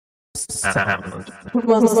sound.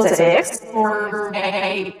 Was it or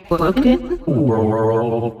a broken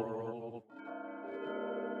world?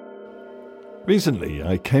 Recently,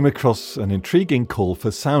 I came across an intriguing call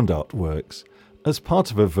for sound artworks as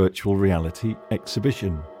part of a virtual reality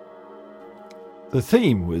exhibition. The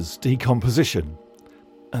theme was decomposition,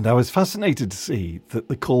 and I was fascinated to see that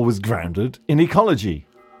the call was grounded in ecology.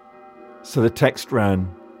 So the text ran,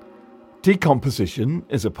 "Decomposition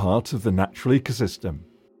is a part of the natural ecosystem.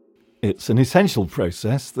 It's an essential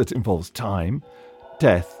process that involves time,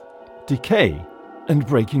 death, decay, and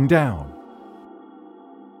breaking down."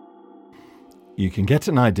 You can get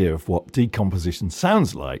an idea of what decomposition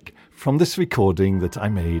sounds like from this recording that I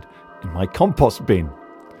made in my compost bin.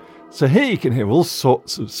 So here you can hear all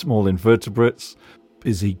sorts of small invertebrates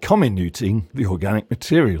busy comminuting the organic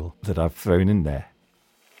material that I've thrown in there.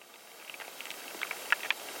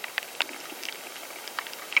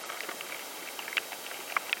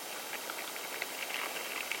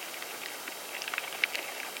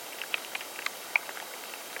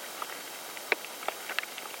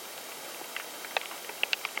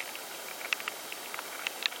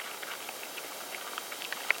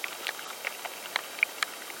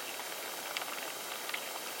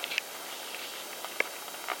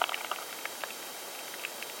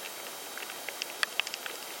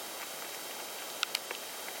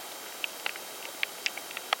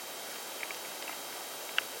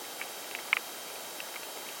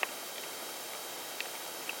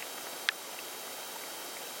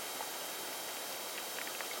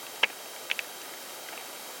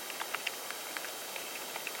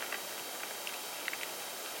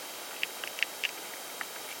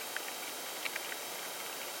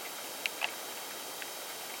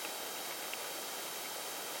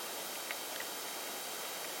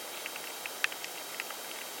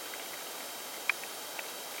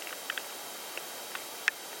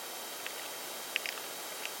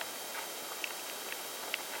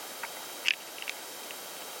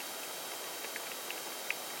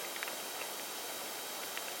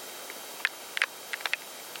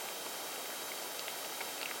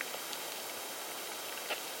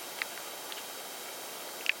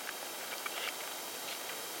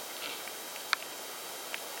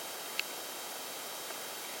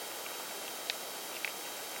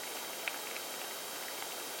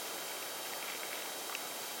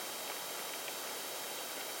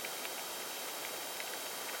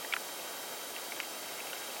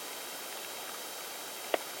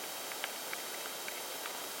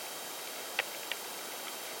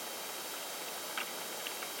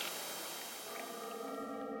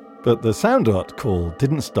 But the sound art call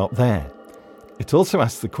didn't stop there. It also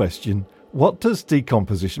asked the question, what does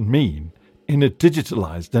decomposition mean in a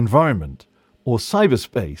digitalized environment or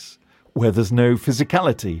cyberspace where there's no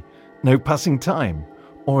physicality, no passing time,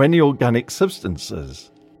 or any organic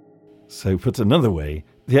substances? So put another way,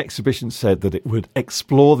 the exhibition said that it would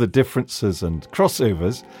explore the differences and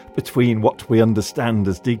crossovers between what we understand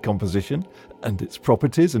as decomposition and its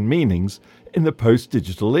properties and meanings in the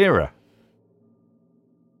post-digital era.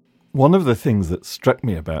 One of the things that struck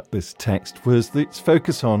me about this text was its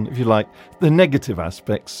focus on, if you like, the negative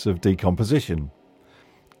aspects of decomposition.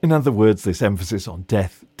 In other words, this emphasis on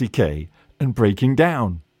death, decay, and breaking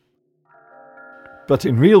down. But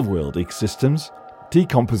in real-world ecosystems,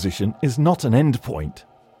 decomposition is not an end point.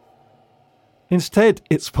 Instead,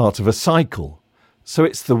 it's part of a cycle. So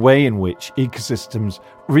it's the way in which ecosystems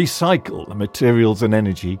recycle the materials and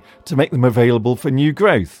energy to make them available for new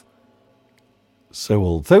growth. So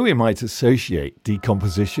although we might associate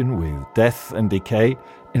decomposition with death and decay,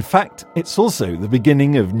 in fact, it's also the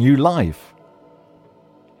beginning of new life.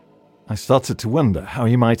 I started to wonder how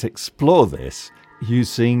you might explore this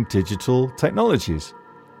using digital technologies.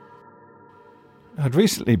 I'd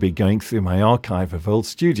recently been going through my archive of old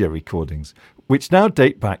studio recordings, which now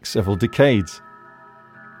date back several decades.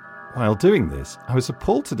 While doing this, I was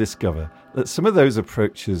appalled to discover that some of those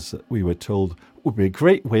approaches that we were told would be a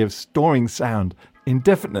great way of storing sound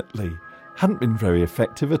indefinitely hadn't been very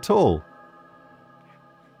effective at all.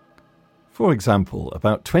 For example,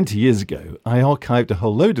 about 20 years ago, I archived a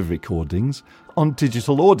whole load of recordings on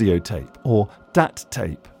digital audio tape, or DAT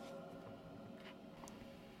tape.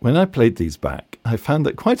 When I played these back, I found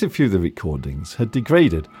that quite a few of the recordings had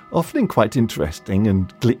degraded, often in quite interesting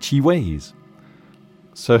and glitchy ways.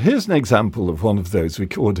 So here's an example of one of those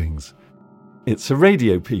recordings. It's a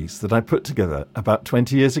radio piece that I put together about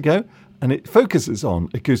 20 years ago, and it focuses on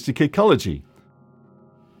acoustic ecology.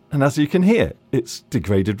 And as you can hear, it's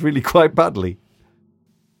degraded really quite badly.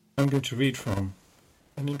 I'm going to read from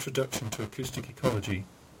An Introduction to Acoustic Ecology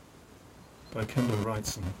by Kendall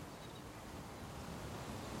Wrightson.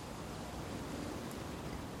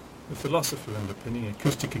 The philosophy underpinning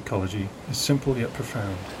acoustic ecology is simple yet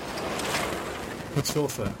profound. Its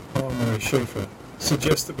author, R. Murray Schafer,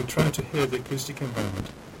 suggests that we're trying to hear the acoustic environment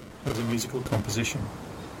as a musical composition,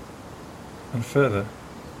 and further,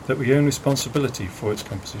 that we own responsibility for its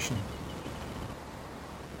composition.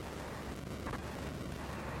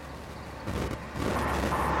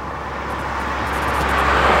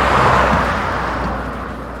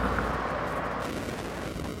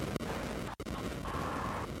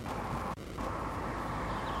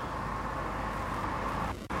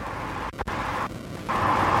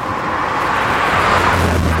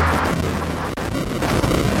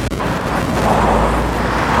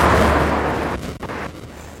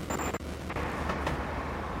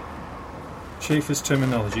 Schafer's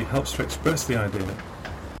terminology helps to express the idea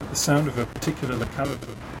that the sound of a particular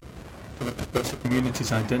locality develops a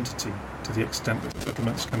community's identity to the extent that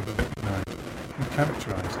settlements can be recognized and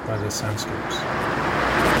characterized by their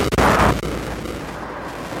soundscapes.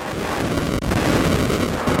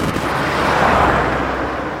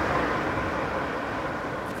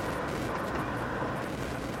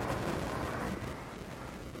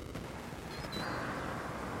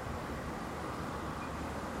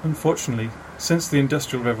 Unfortunately, since the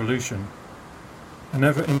Industrial Revolution, an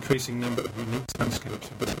ever-increasing number of unique soundscapes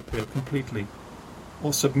have disappeared completely,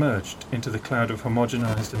 or submerged into the cloud of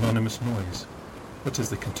homogenized anonymous noise that is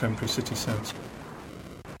the contemporary city soundscape,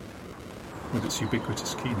 with its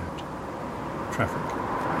ubiquitous keynote, traffic.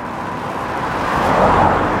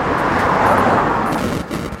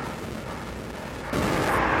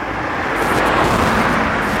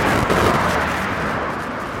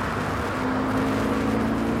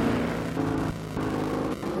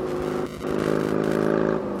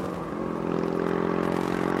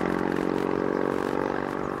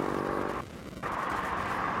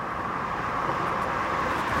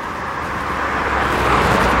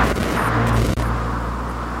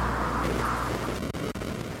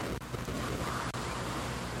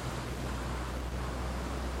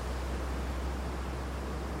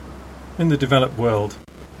 In the developed world,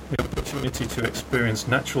 the opportunity to experience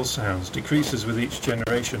natural sounds decreases with each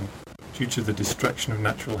generation due to the destruction of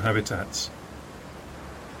natural habitats.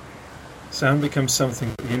 Sound becomes something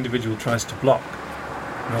that the individual tries to block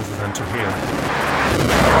rather than to hear.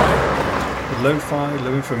 The lo-fi,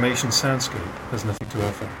 low-information soundscape has nothing to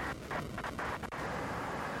offer.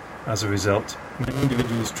 As a result, many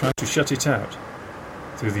individuals try to shut it out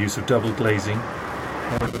through the use of double glazing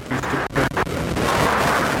or of acoustic.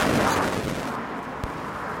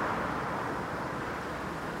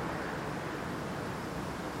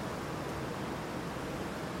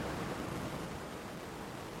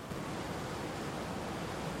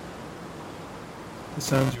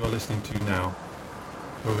 The sounds you are listening to now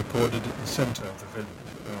were recorded at the centre of the village.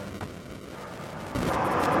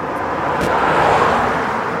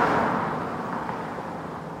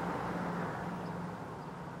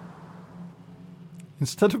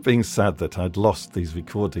 Instead of being sad that I'd lost these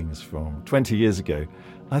recordings from 20 years ago,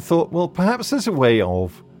 I thought, well, perhaps there's a way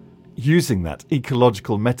of using that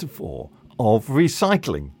ecological metaphor of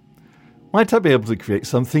recycling. Might I be able to create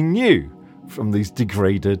something new from these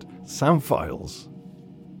degraded sound files?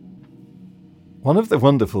 One of the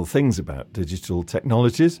wonderful things about digital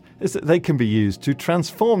technologies is that they can be used to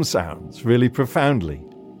transform sounds really profoundly.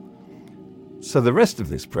 So the rest of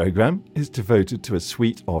this programme is devoted to a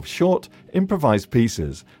suite of short, improvised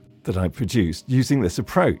pieces that I produced using this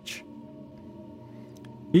approach.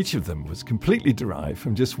 Each of them was completely derived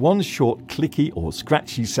from just one short clicky or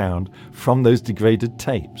scratchy sound from those degraded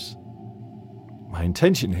tapes. My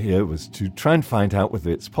intention here was to try and find out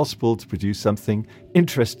whether it's possible to produce something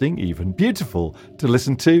interesting, even beautiful, to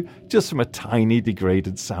listen to just from a tiny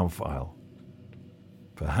degraded sound file.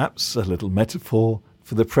 Perhaps a little metaphor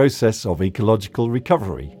for the process of ecological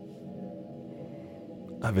recovery.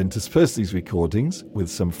 I've interspersed these recordings with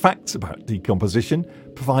some facts about decomposition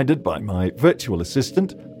provided by my virtual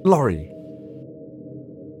assistant, Laurie.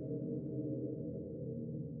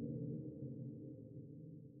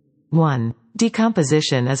 1.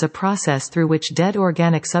 Decomposition is a process through which dead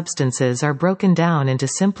organic substances are broken down into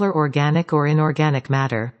simpler organic or inorganic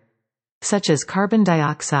matter, such as carbon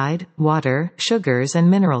dioxide, water, sugars,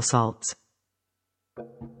 and mineral salts.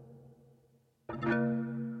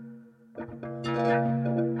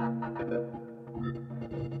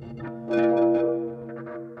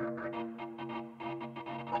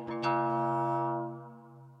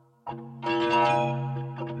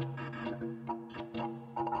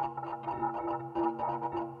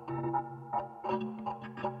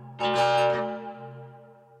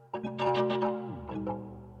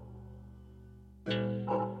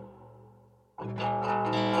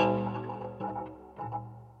 2.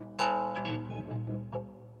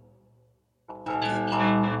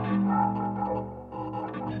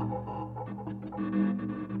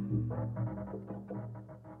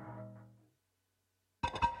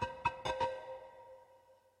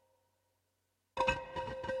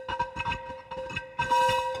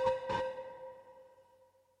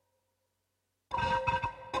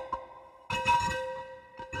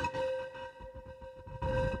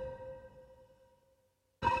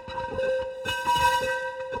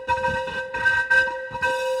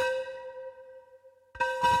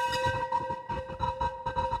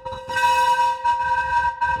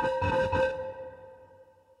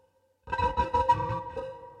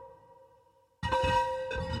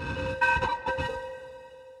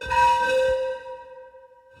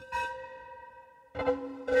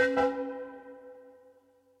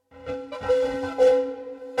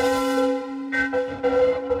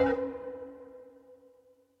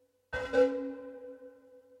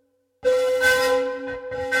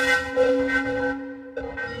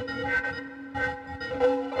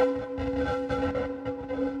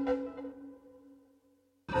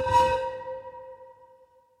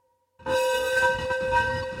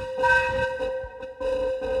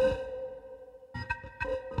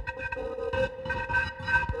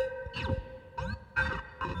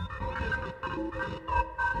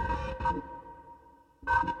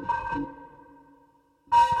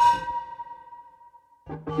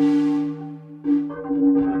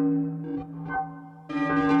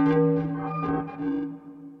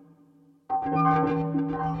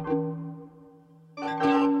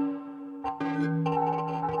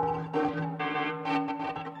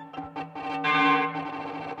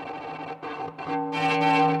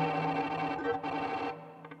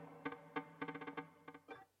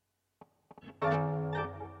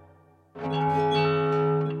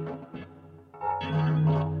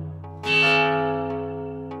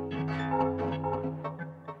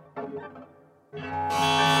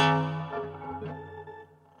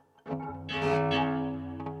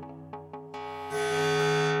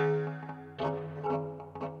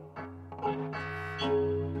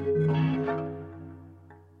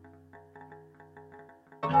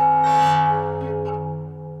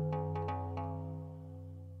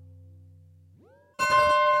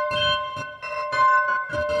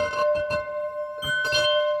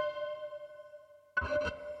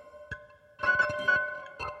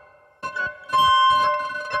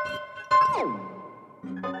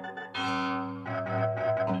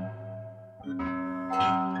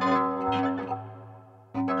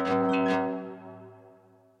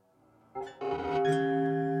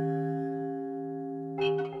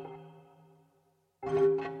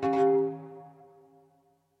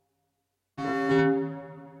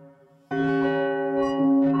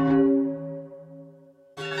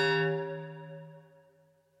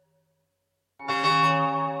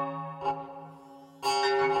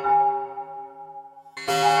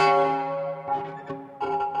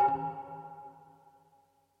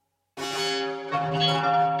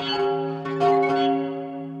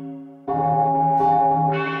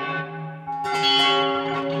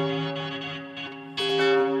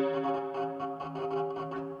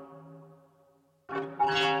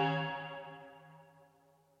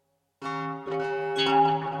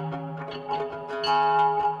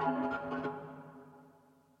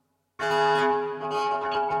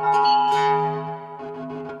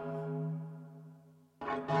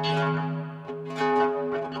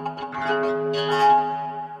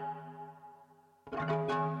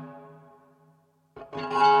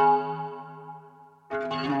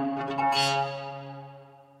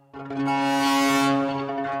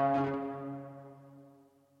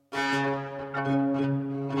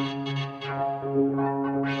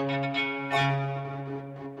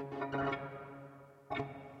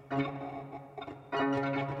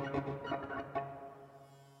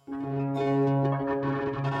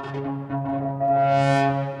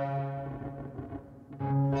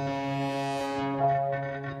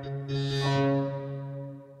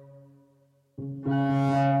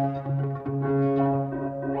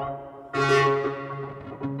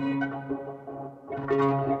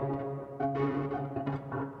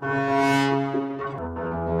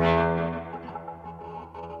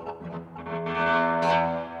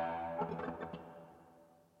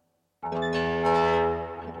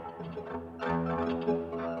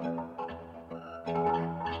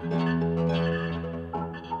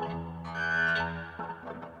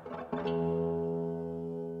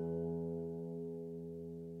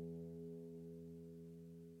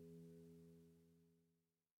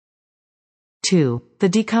 2. The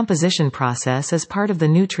decomposition process is part of the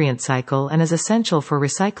nutrient cycle and is essential for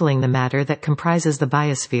recycling the matter that comprises the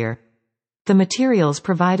biosphere. The materials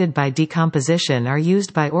provided by decomposition are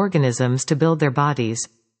used by organisms to build their bodies.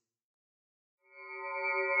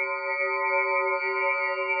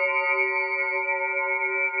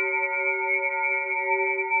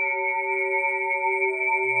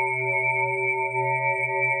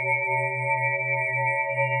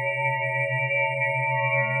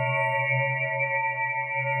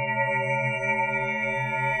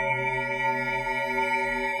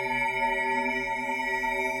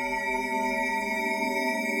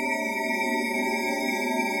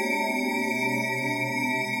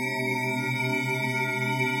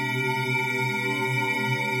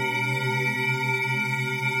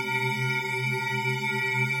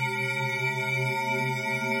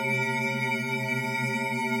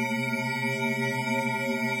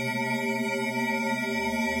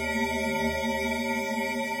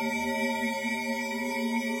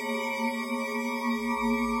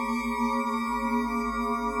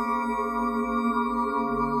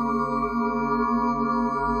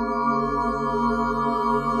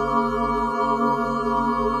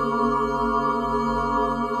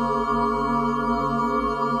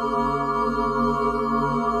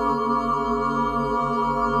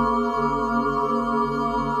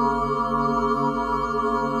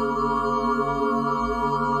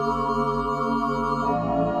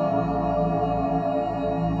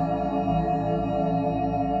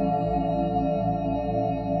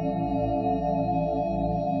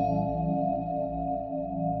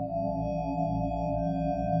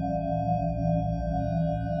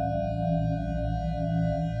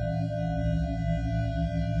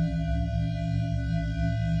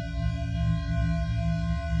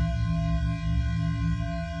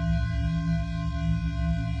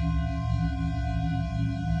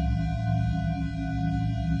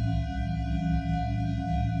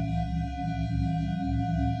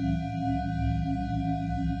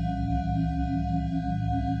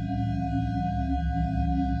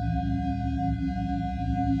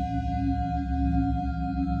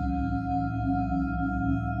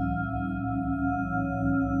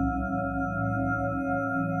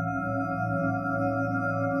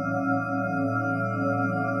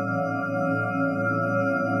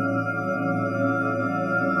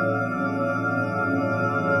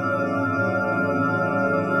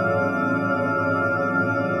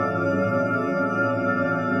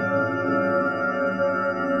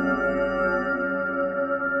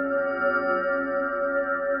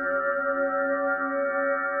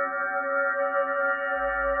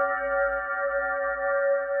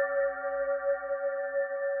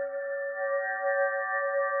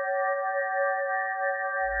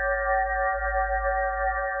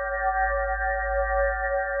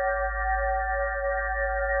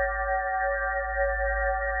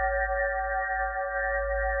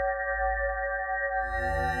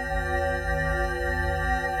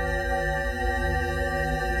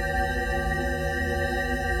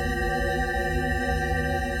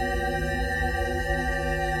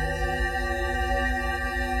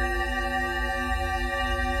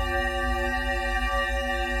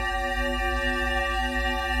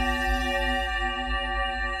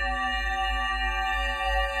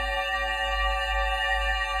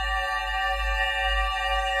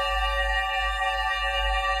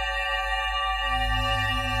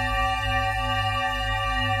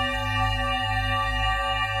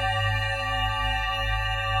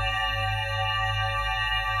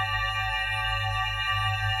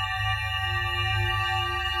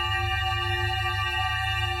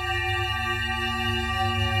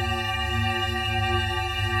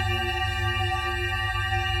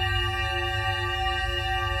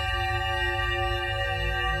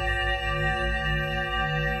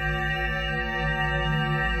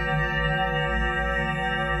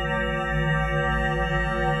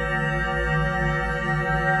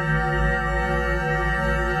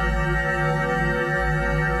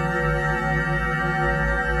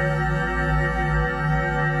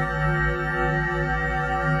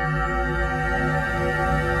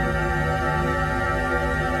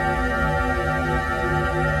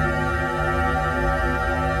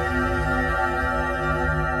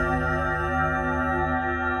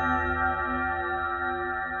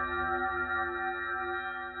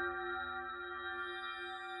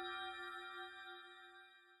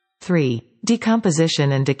 3.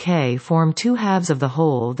 Decomposition and decay form two halves of the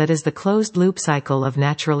whole that is the closed-loop cycle of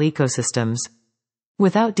natural ecosystems.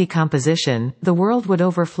 Without decomposition, the world would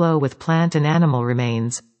overflow with plant and animal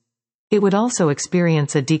remains. It would also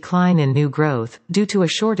experience a decline in new growth, due to a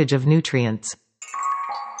shortage of nutrients.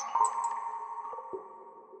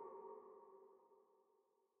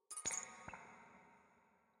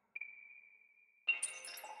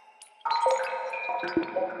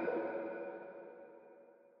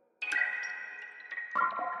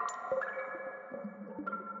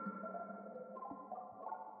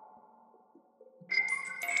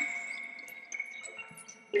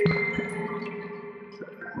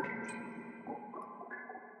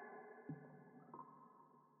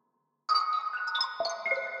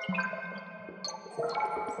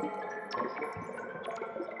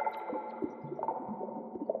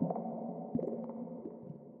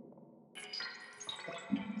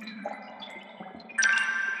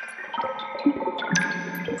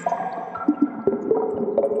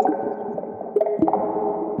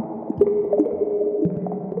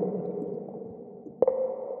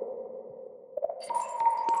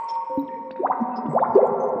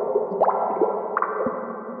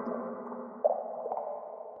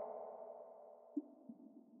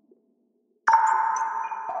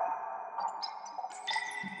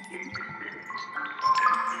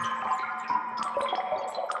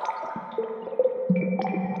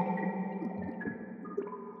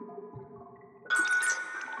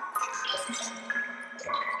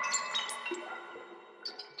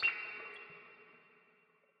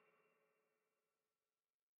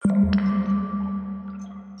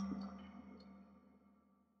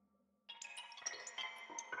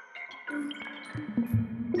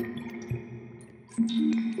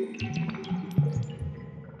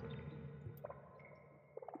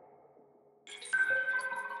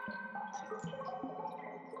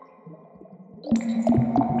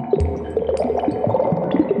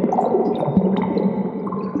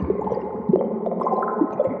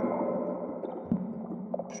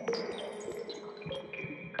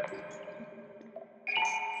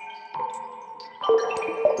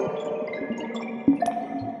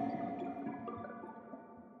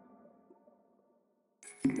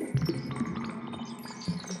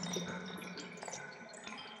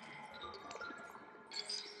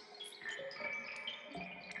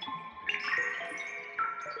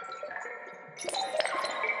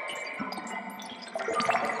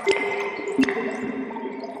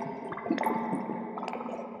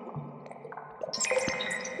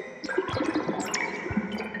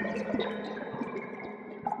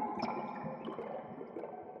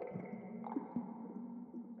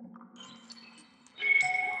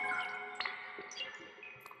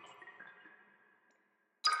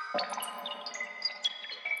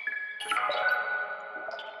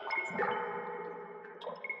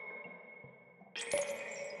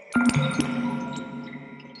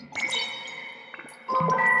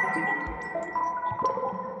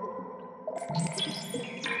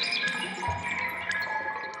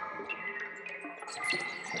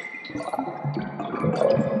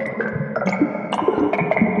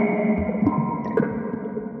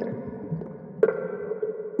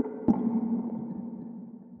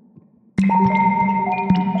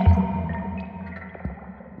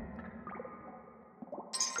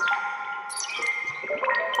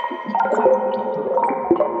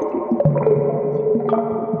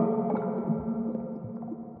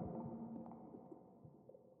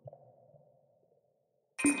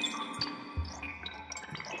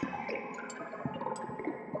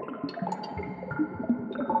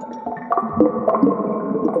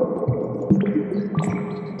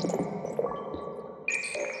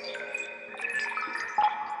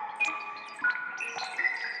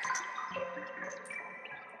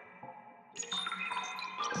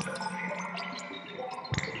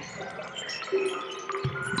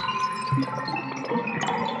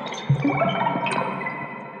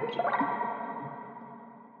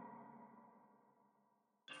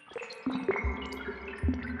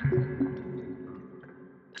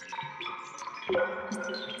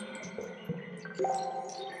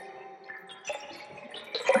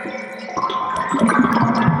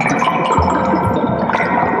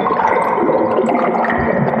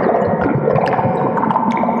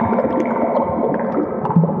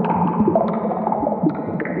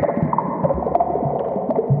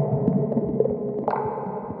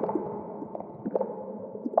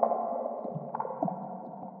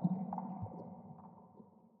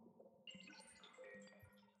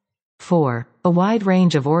 A wide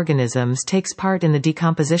range of organisms takes part in the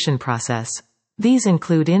decomposition process. These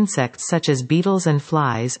include insects such as beetles and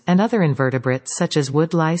flies, and other invertebrates such as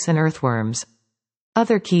woodlice and earthworms.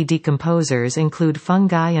 Other key decomposers include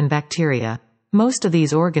fungi and bacteria. Most of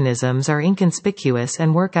these organisms are inconspicuous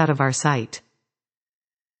and work out of our sight.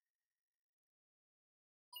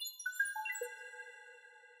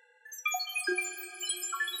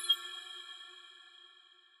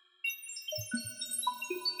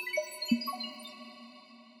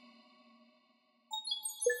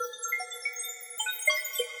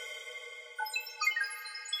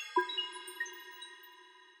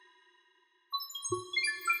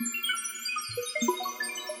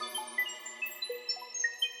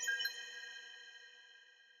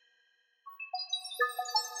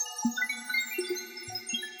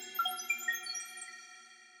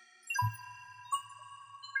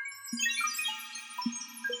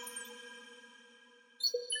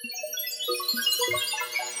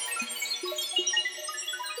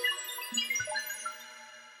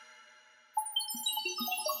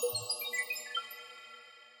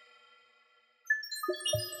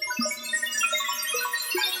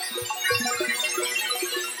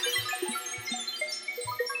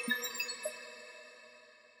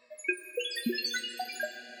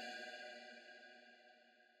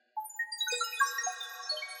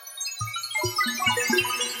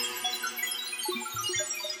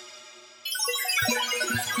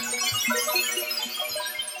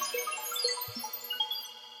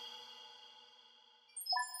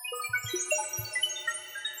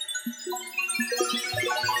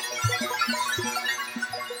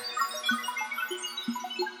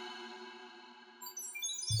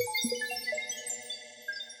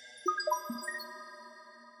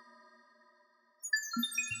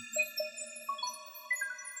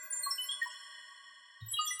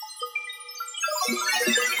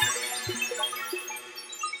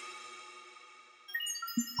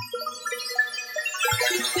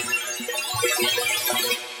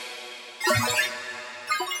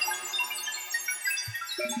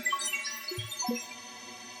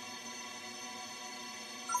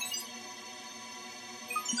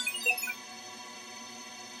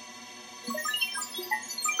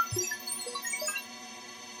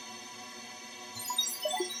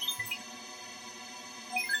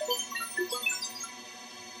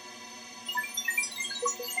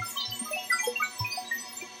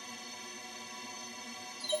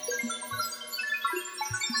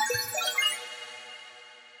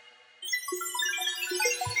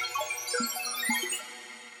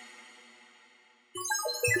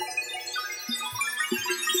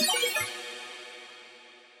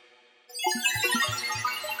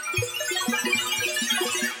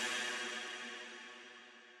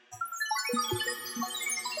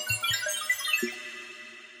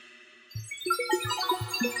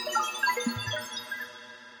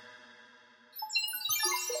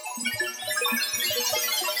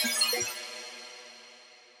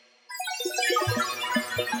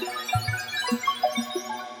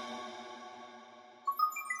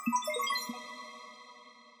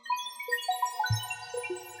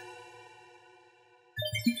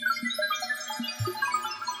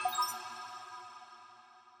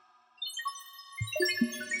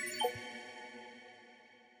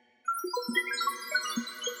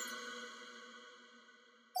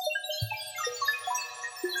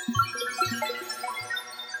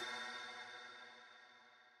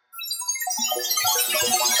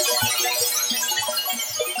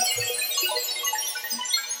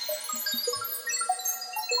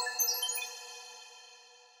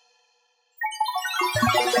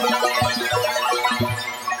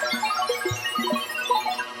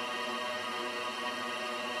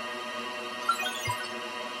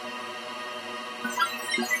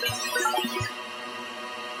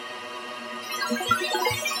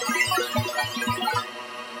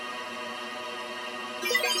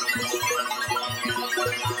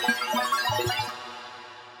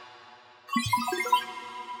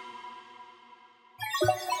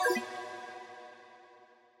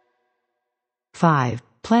 Five.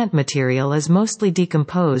 Plant material is mostly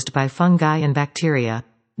decomposed by fungi and bacteria.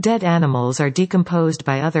 Dead animals are decomposed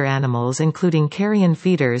by other animals including carrion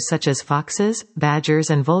feeders such as foxes, badgers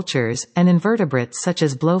and vultures, and invertebrates such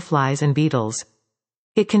as blowflies and beetles.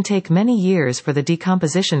 It can take many years for the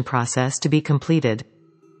decomposition process to be completed.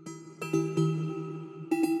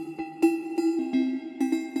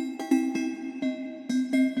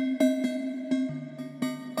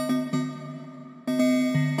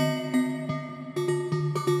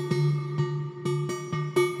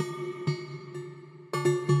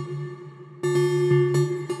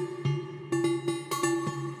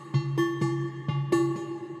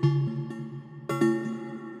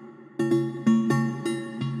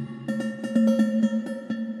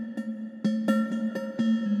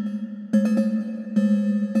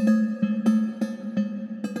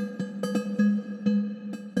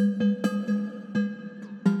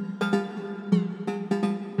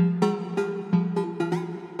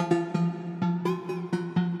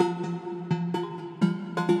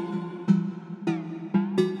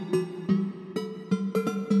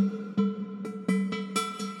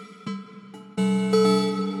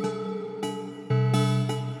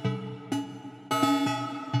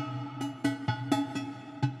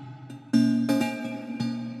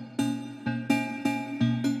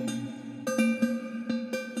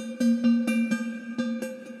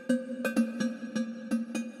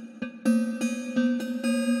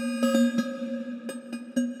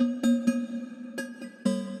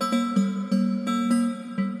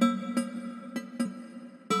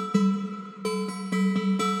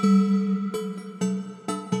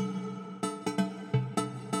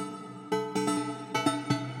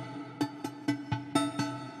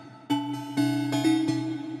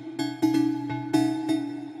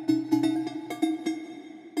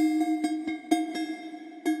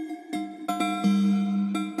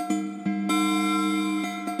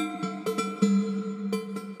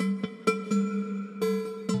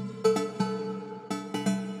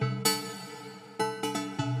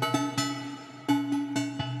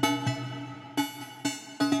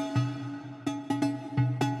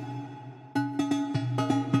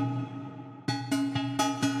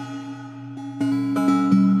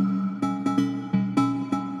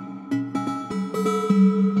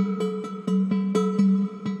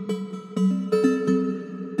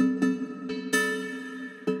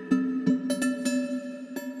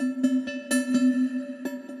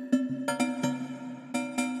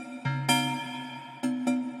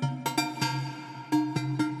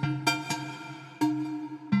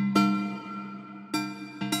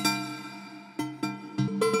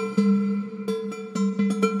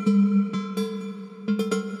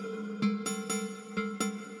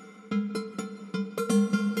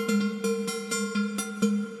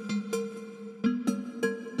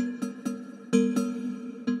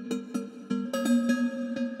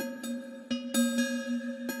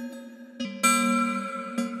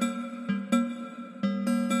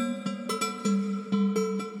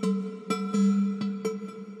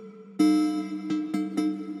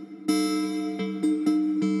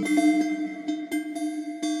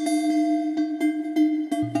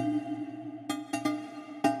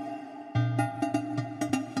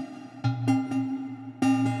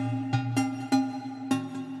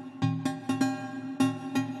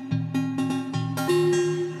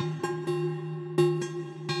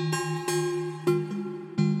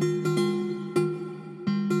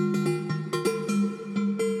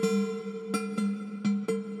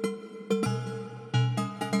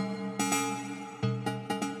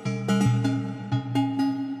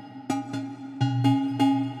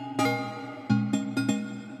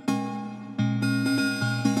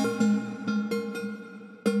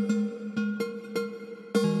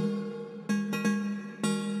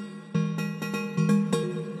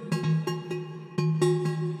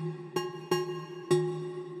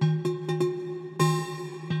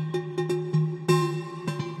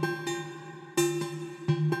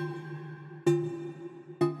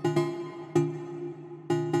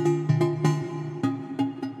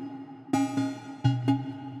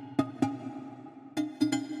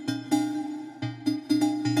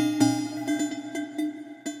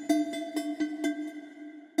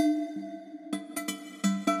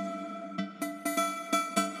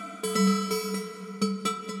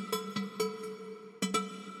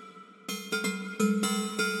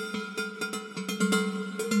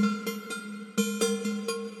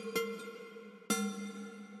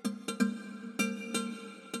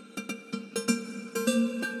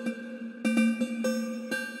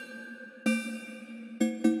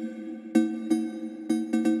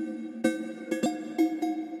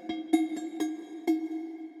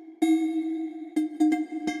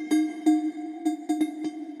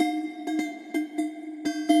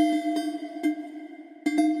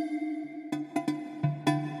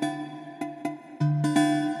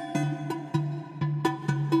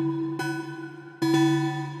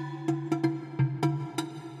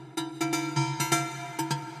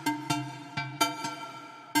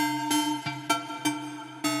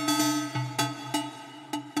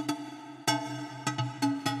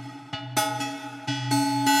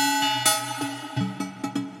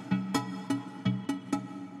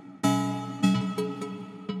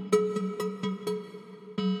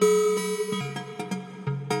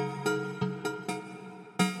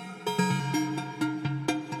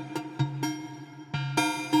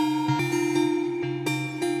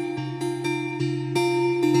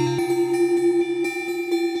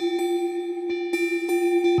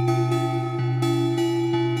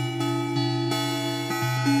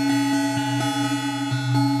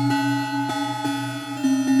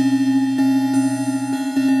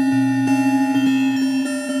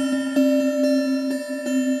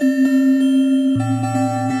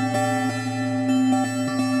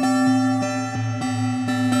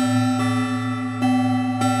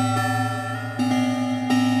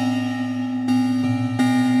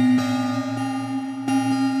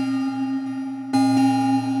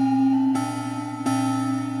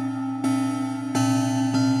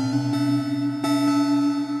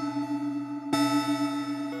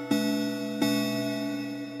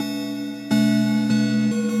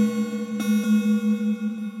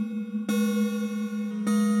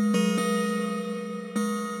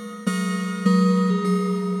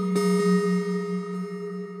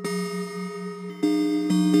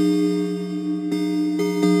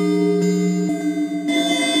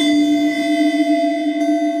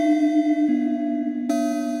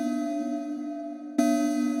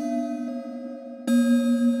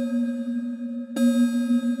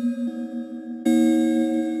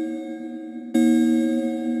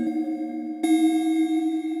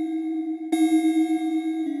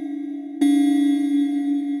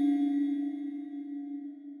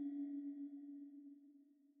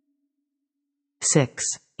 6.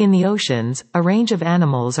 In the oceans, a range of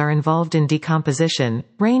animals are involved in decomposition,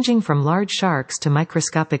 ranging from large sharks to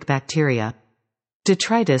microscopic bacteria.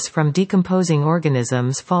 Detritus from decomposing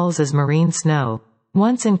organisms falls as marine snow.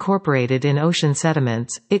 Once incorporated in ocean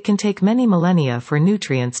sediments, it can take many millennia for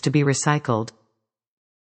nutrients to be recycled.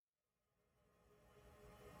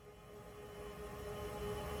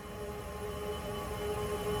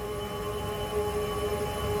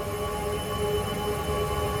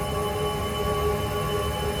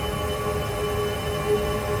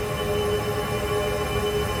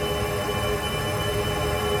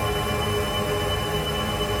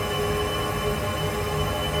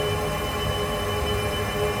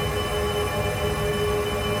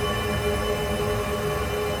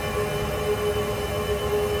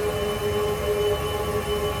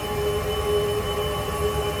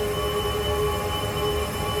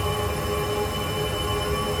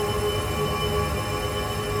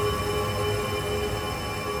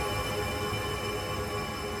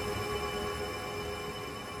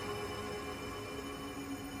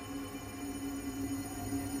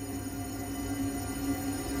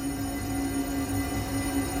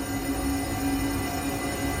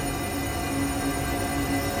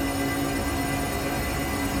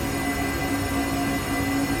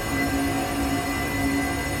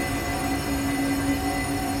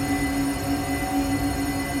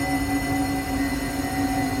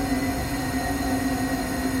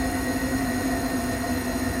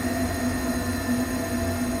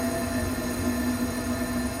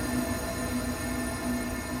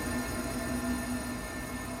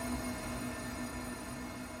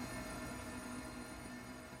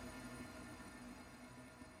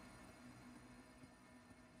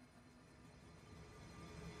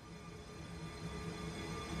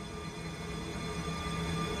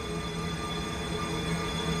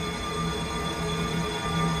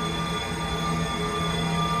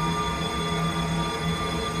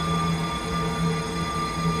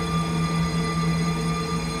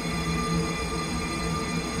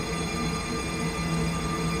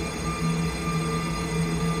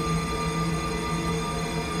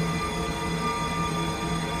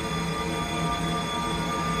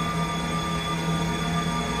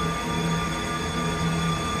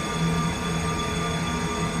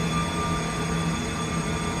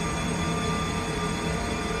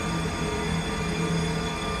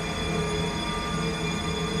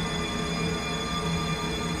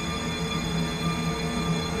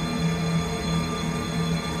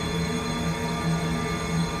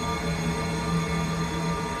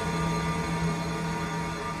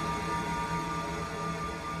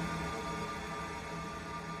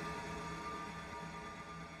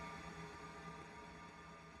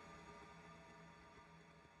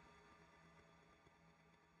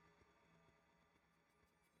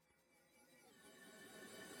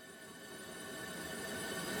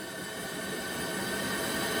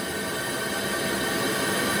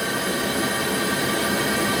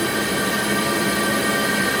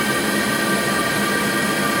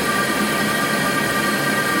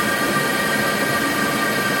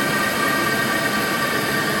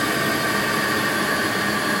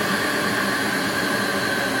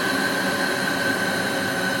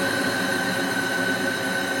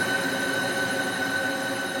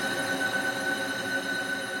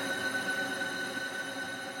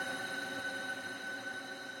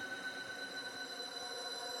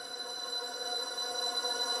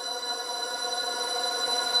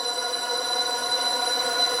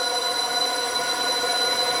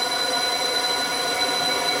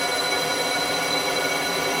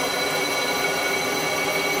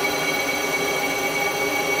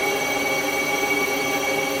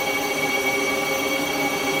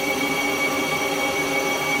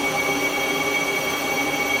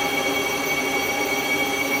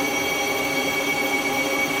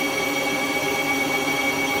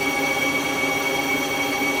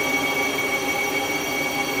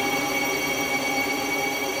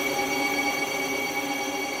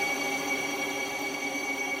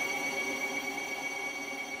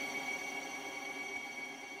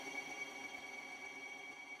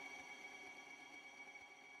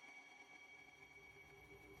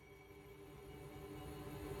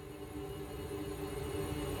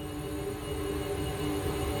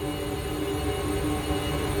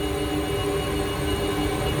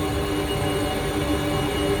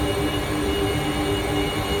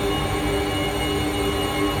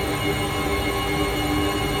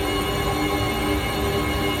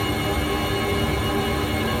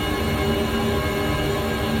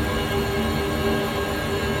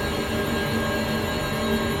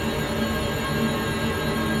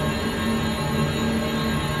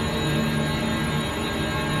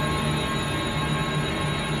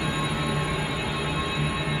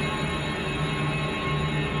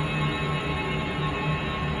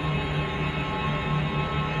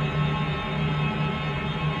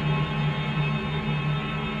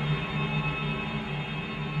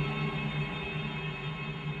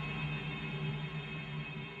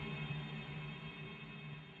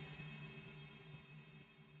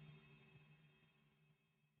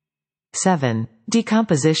 7.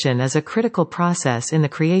 Decomposition is a critical process in the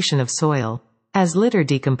creation of soil. As litter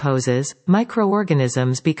decomposes,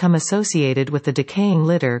 microorganisms become associated with the decaying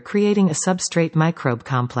litter, creating a substrate microbe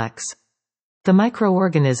complex. The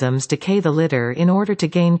microorganisms decay the litter in order to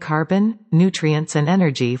gain carbon, nutrients and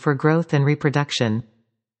energy for growth and reproduction.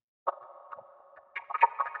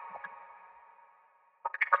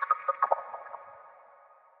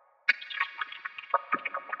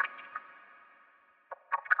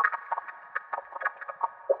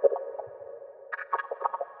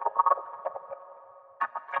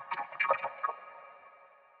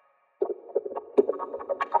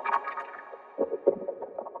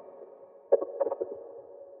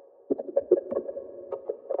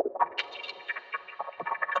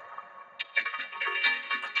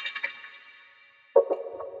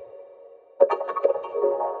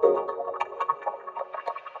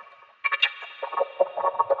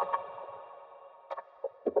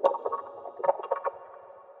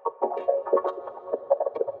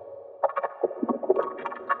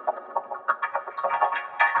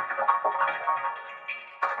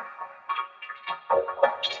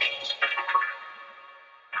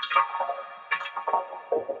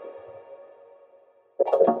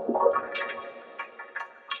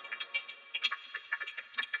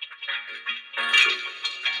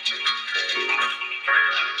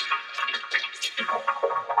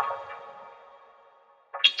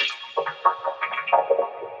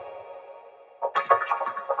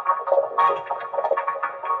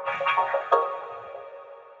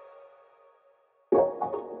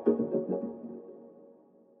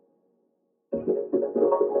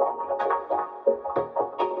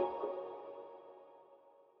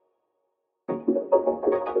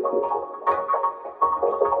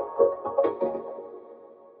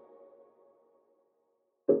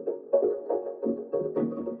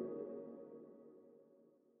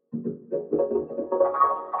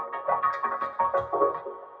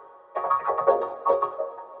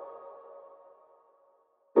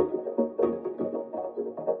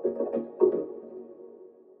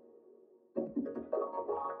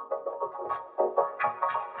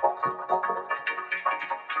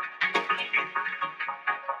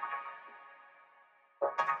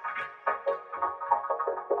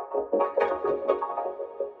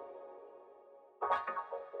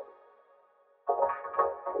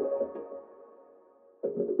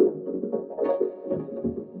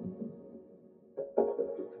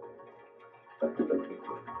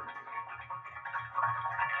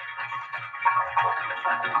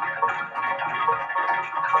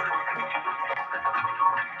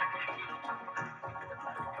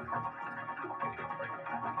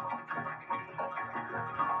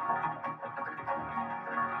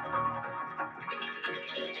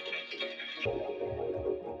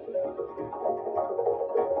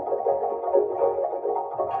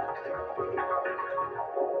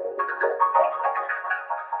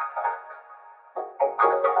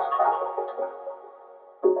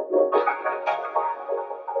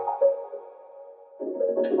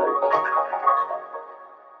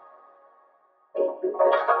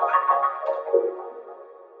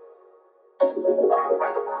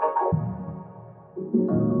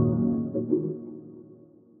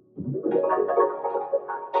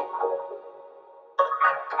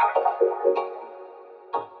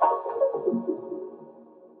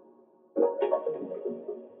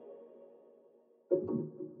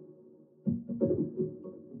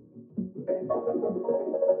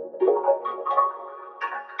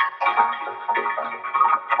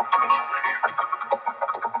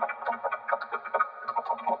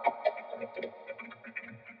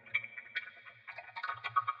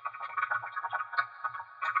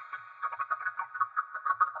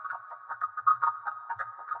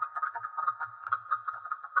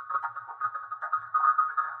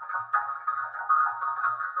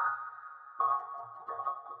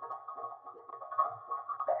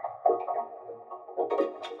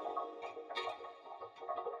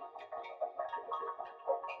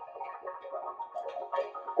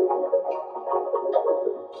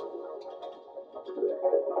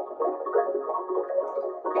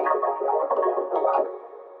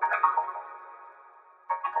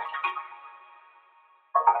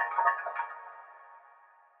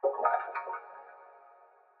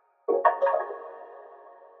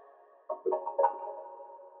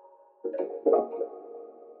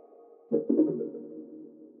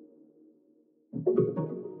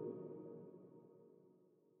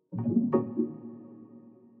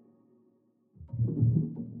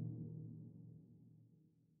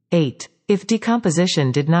 Eight. If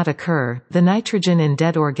decomposition did not occur, the nitrogen in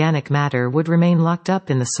dead organic matter would remain locked up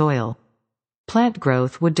in the soil. Plant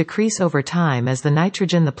growth would decrease over time as the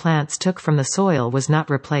nitrogen the plants took from the soil was not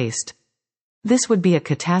replaced. This would be a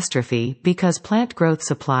catastrophe, because plant growth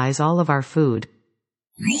supplies all of our food.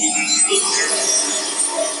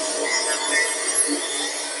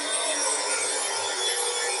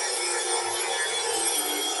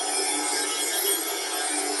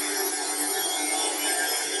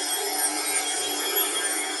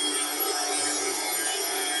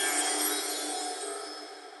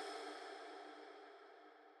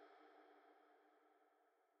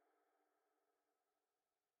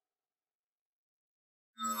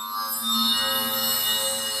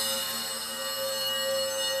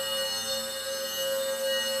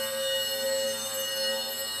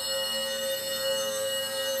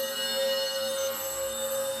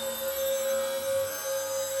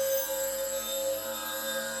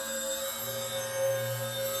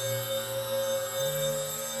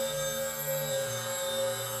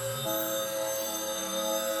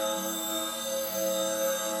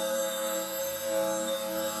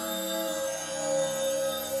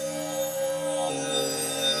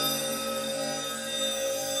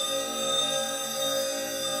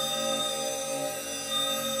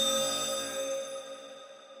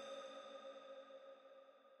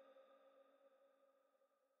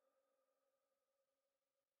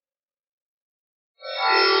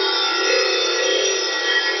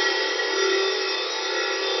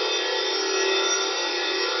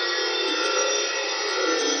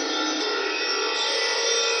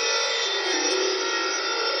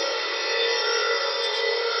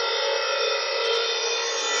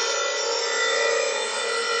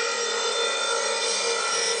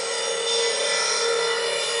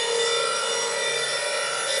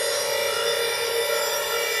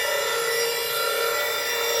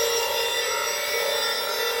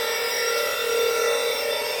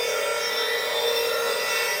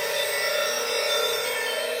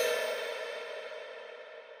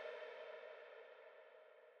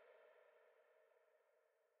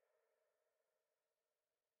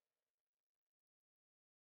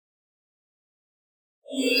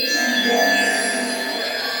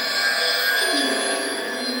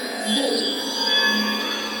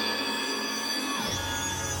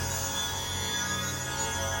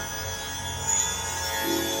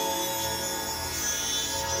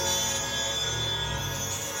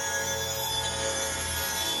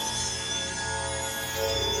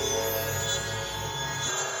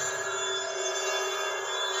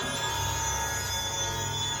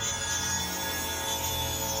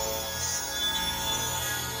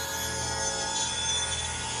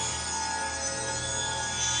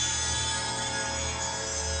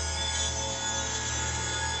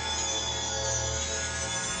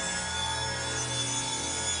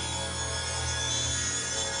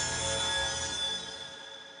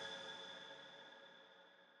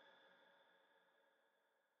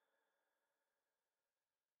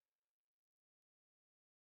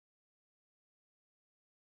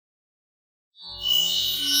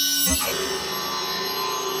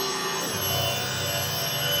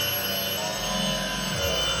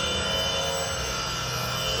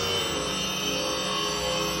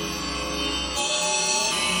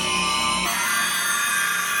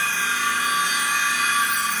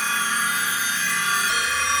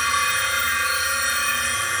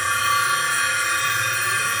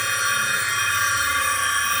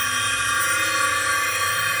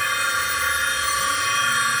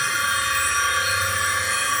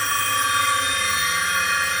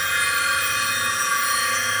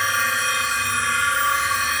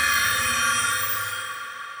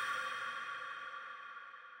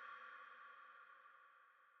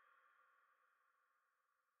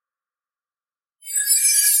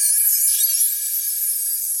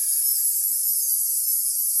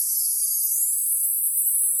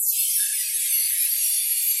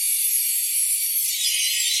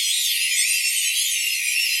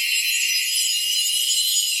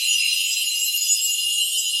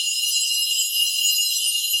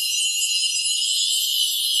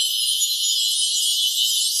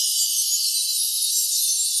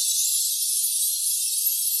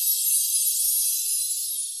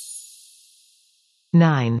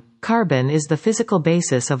 (9) Carbon is the physical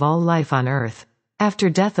basis of all life on Earth. After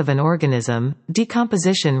death of an organism,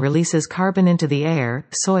 decomposition releases carbon into the air,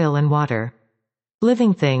 soil and water.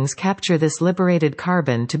 Living things capture this liberated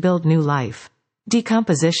carbon to build new life.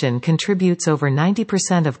 Decomposition contributes over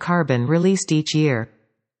 90% of carbon released each year.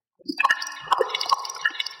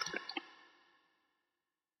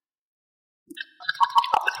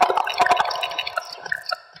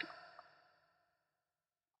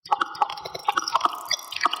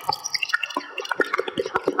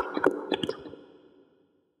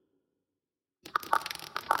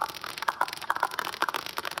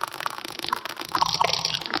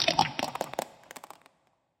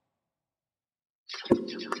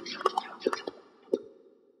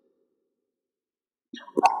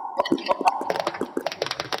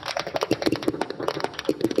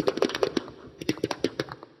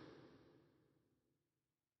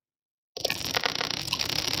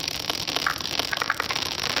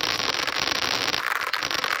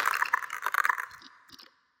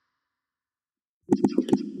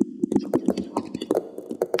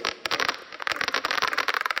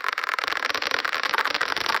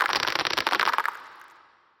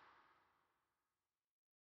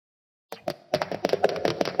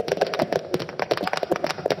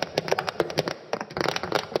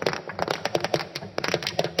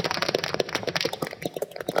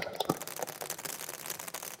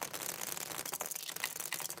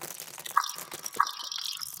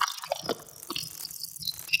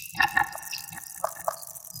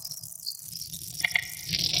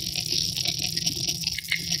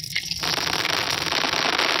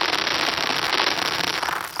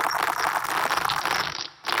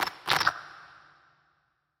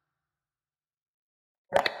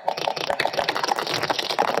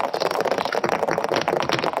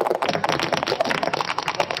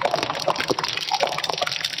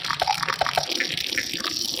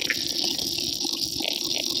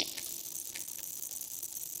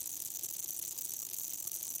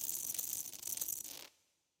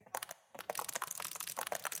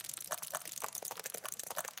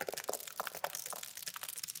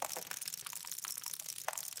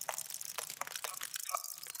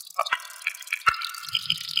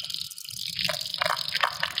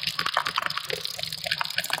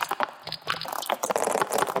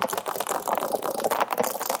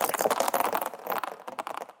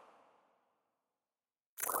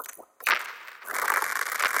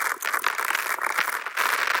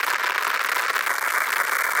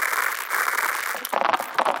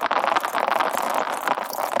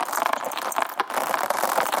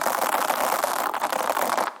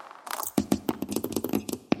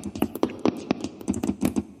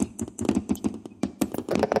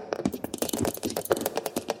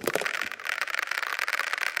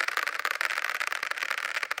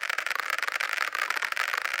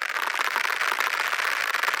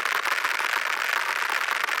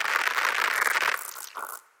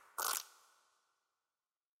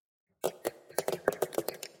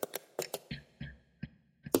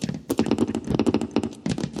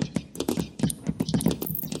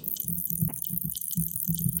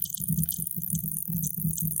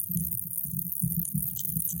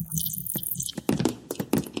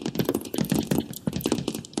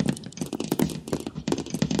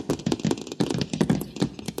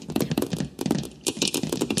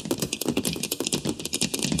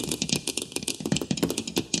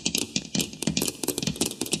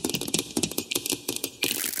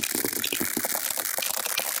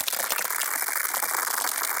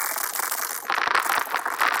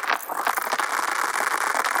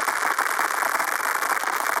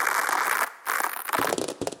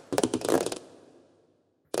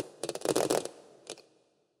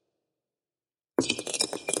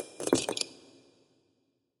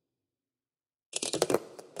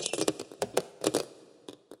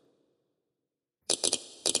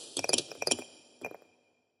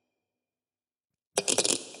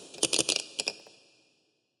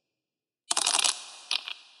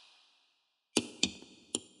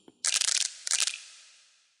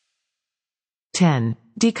 10.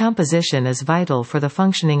 Decomposition is vital for the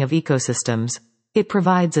functioning of ecosystems. It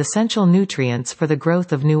provides essential nutrients for the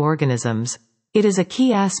growth of new organisms. It is a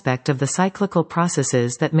key aspect of the cyclical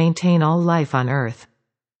processes that maintain all life on Earth.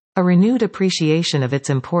 A renewed appreciation of its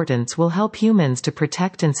importance will help humans to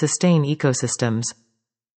protect and sustain ecosystems.